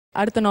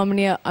அடுத்த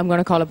nominee I'm going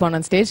to call upon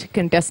on stage,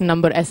 contestant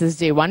number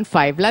SSJ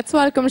 15. Let's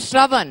welcome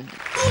Shravan.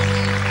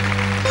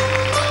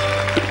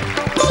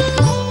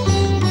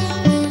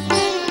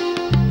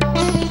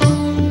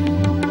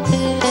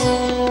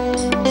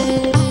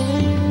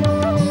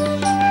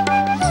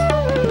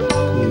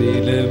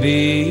 Nilave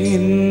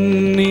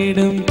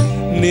Ennidum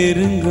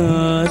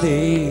neringaade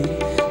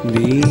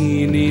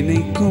nee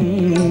ninaikum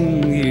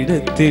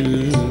idathil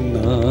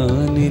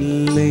naan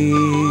illai.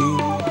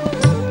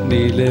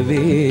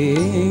 Nilave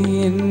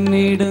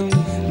Ennidum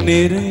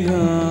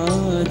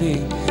neringaade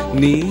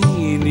nee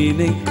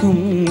ninaikum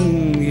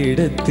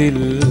idathil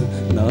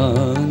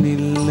naan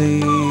illai.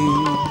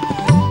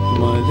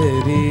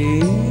 Malare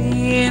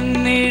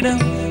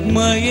ennidam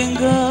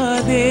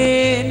mayangade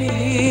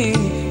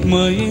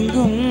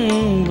மயங்கும்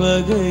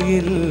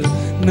வகையில்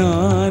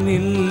நான்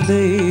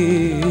இல்லை.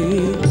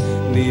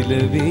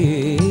 நிலவே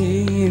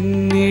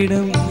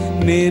என்னிடம்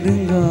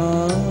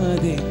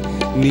நெருங்காதே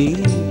நீ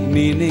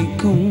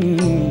நினைக்கும்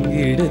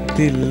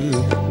இடத்தில்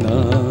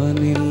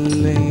நான்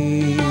இல்லை.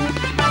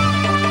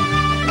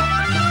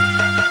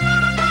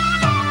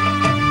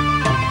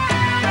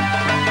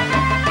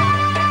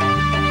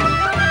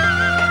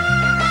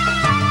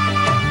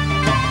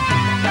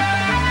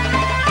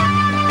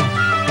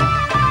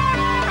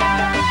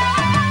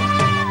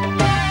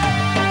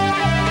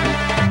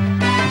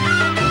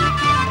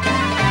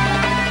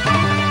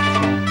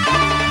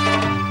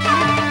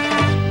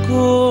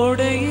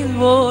 கோடையில்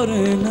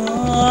ஒரு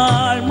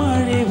நாள்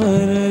மழை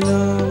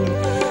வரலாம்,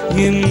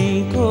 என்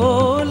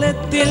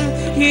கோலத்தில்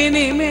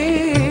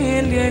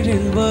இனிமேல்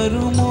எழில்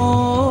வருமோ?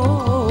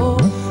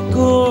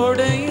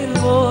 கோடையில்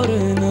ஒரு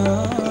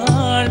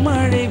நாள்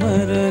மழை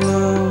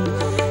வரலாம்,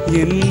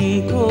 என்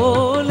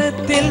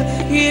கோலத்தில்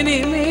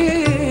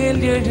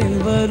இனிமேல்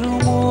எழில்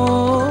வருமோ?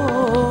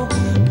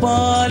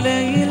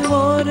 பாலையில்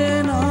ஒரு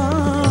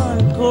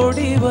நாள்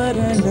கொடி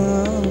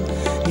வரலாம்,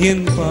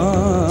 என்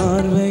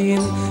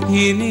பார்வையில்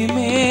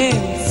இனிமேல்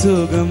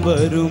சுகம்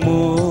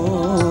வருமோ?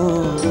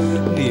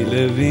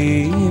 நிலவே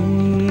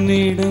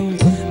என்னிடம்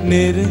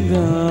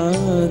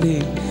நெருங்காதே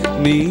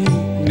நீ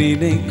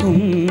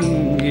நினைக்கும்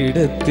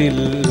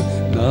இடத்தில்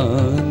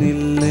நான்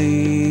இல்லை.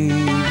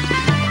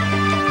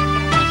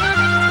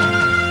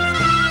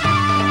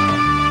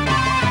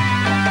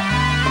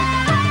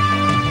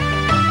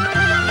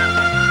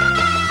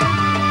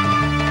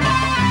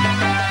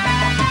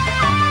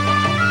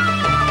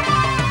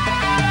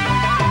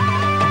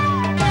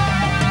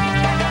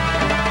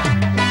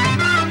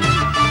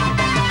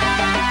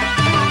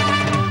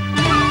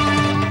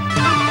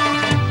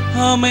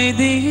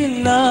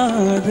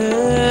 அமைதியில்லாத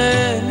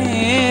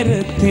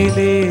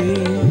நேரத்திலே,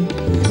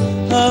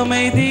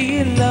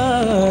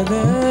 அமைதியில்லாத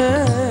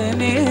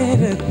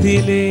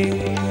நேரத்திலே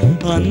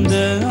அந்த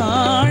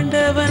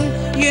ஆண்டவன்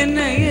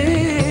என்னையே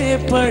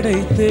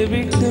படைத்து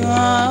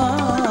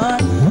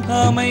விட்டான்.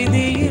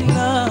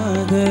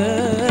 அமைதியில்லாத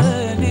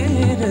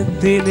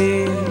நேரத்திலே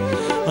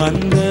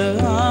அந்த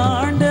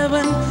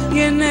ஆண்டவன்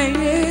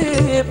என்னையே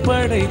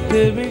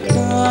படைத்து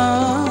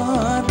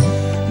விட்டான்.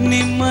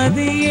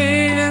 நிம்மதி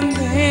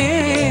இழந்தே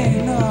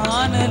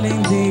நான்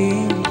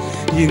அலைந்தேன்,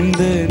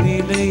 இந்த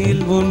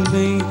நிலையில்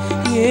ஒன்றை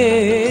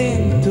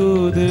ஏன்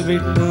தூது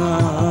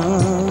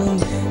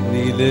விட்டான்?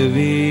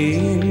 நிலவே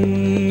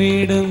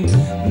என்னிடம்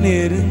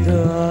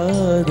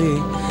நெருங்காதே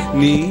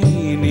நீ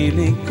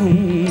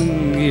நினைக்கும்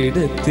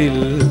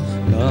இடத்தில்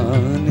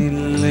நான்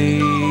இல்லை.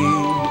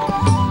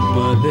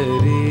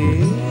 மலரே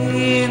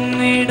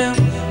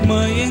என்னிடம்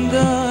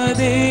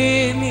மயங்காதே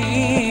நீ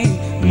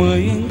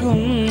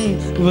மயங்கும்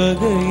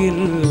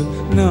வகையில்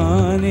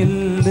நான்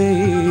இல்லை.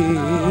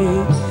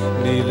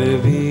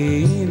 நிலவே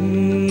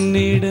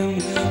என்னிடம்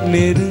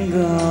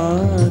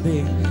நெருங்காதே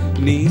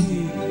நீ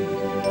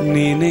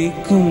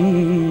நினைக்கும்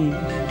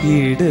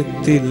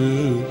இடத்தில்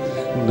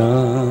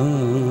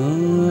நான்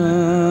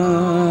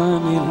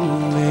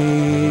இல்லை.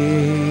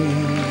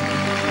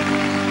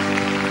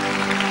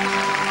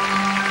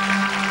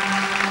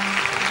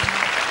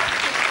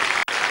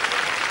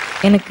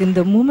 எனக்கு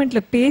இந்த மூமெண்ட்ல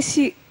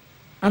பேசி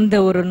அந்த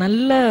ஒரு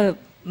நல்ல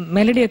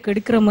மெலடியை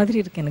கெடுக்கிற மாதிரி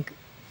இருக்கு. எனக்கு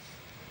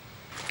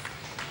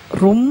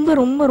ரொம்ப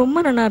ரொம்ப ரொம்ப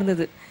நல்லா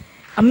இருந்தது.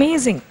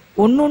 அமேசிங்.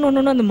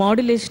 ஒன்று அந்த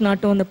மாடுலேஷன்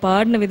ஆட்டம், அந்த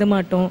பாடின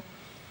விதமாட்டம்,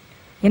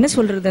 என்ன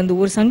சொல்றது, அந்த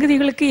ஒரு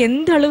சங்கதிகளுக்கு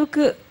எந்த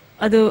அளவுக்கு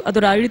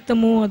அதோட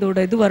அழுத்தமோ அதோட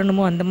இது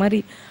வரணுமோ அந்த மாதிரி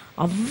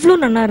அவ்வளோ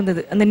நல்லா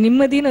இருந்தது. அந்த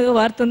நிம்மதின்னு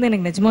வார்த்தை வந்து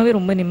எனக்கு நிஜமாவே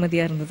ரொம்ப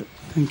நிம்மதியாக இருந்தது.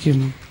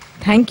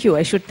 Thank you.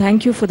 I should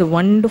thank you for the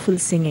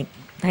wonderful singing.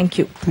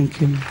 Thank you.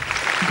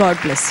 God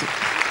bless you.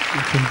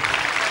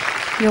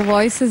 Your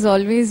voice has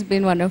always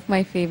been one of my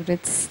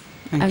favorites.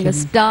 And the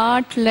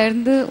start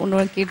lerந்து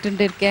உன்னோட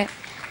கேட்டுட்டு இருக்கேன்.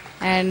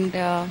 And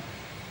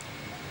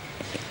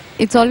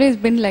it's always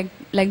been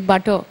like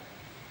butter.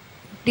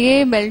 Day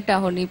melt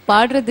ஆகும். நீ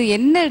பாடுறது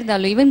என்ன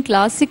இருந்தாலும், even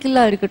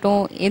கிளாசிக்கலாக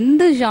இருக்கட்டும்,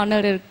 எந்த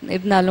ஜானர்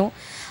இருந்தாலும்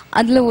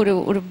அதில்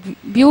ஒரு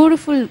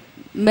பியூட்டிஃபுல்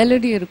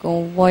மெலடி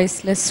இருக்கும்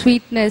வாய்ஸில்.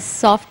 ஸ்வீட்னஸ்,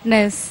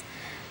 சாஃப்ட்னஸ்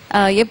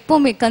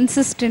எப்போவுமே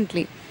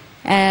consistently.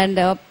 And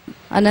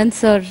Anand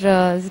sir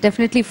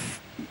definitely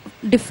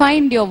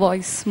defined your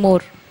voice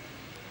more.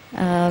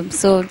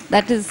 So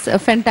that is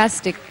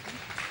fantastic.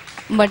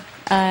 But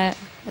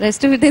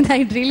rest of it,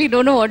 I really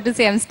don't know what to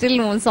say. I'm still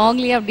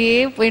songly அப்படியே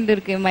போயிட்டு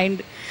இருக்கு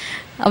mind.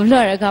 அவ்வளோ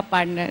அழகா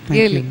பாடின.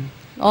 Really,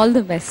 all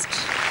the best.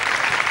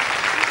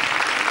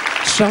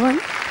 Shravan,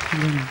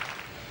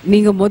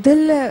 நீங்க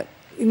முதல்ல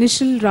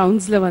initial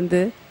ரவுண்ட்ஸ்ல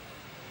வந்து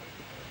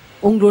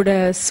உங்களோட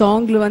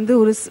சாங்ல வந்து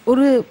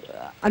ஒரு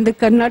அந்த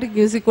கர்நாடிக்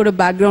மியூசிக்கோட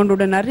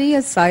பேக்ரவுண்டோட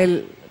நிறைய சாயல்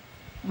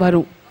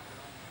வரும்.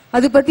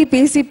 அதை பத்தி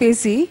பேசி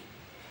பேசி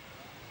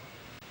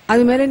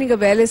அது மேல நீங்க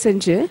வேலை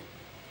செஞ்சு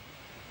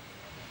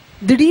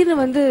திடீர்னு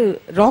வந்து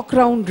ராக்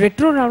ரவுண்ட்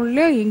ரெட்ரோ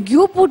ரவுண்ட்ல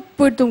எங்கேயோ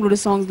போயிட்டு உங்களோட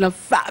சாங்ஸ்லாம்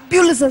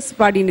ஃபேபியுலஸஸ்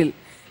பாடினில்.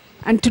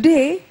 And today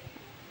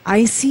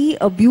I see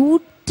a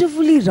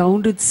beautifully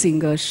rounded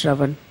singer,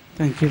 Shravan.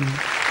 Thank you.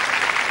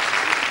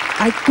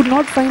 I could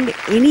not find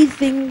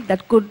anything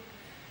that could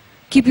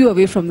keep you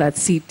away from that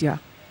seat, yeah.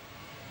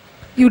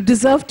 You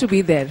deserve to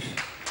be there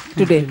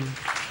today.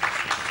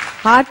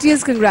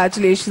 Heartiest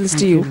congratulations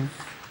to you.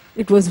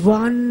 It was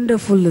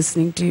wonderful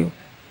listening to you.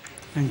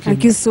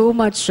 Thank you so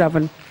much,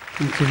 Shravan.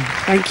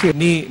 Thank you.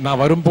 நான்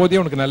வரும்போதே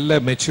உனக்கு நல்ல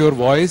mature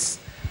voice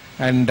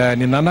and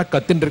நீ நல்லா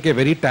கத்துன்னு இருக்க,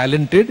 very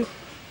talented.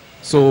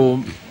 So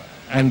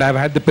and I've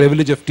had the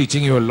privilege of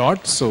teaching you a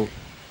lot. So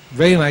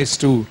very nice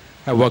to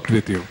have worked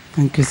with you.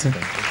 Thank you, sir.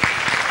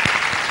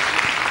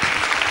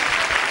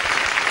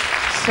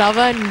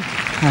 Shravan,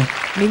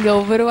 நீங்க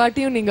ஒவ்வொரு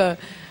வாட்டியும் நீங்க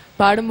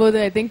பாடும்போது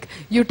I think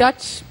you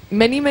touch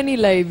many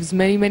lives,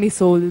 many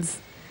souls.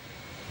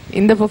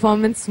 இந்த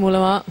performance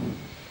மூலமா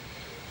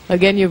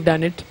again you've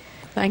done it.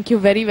 Thank you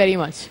very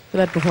much for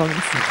that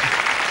performance.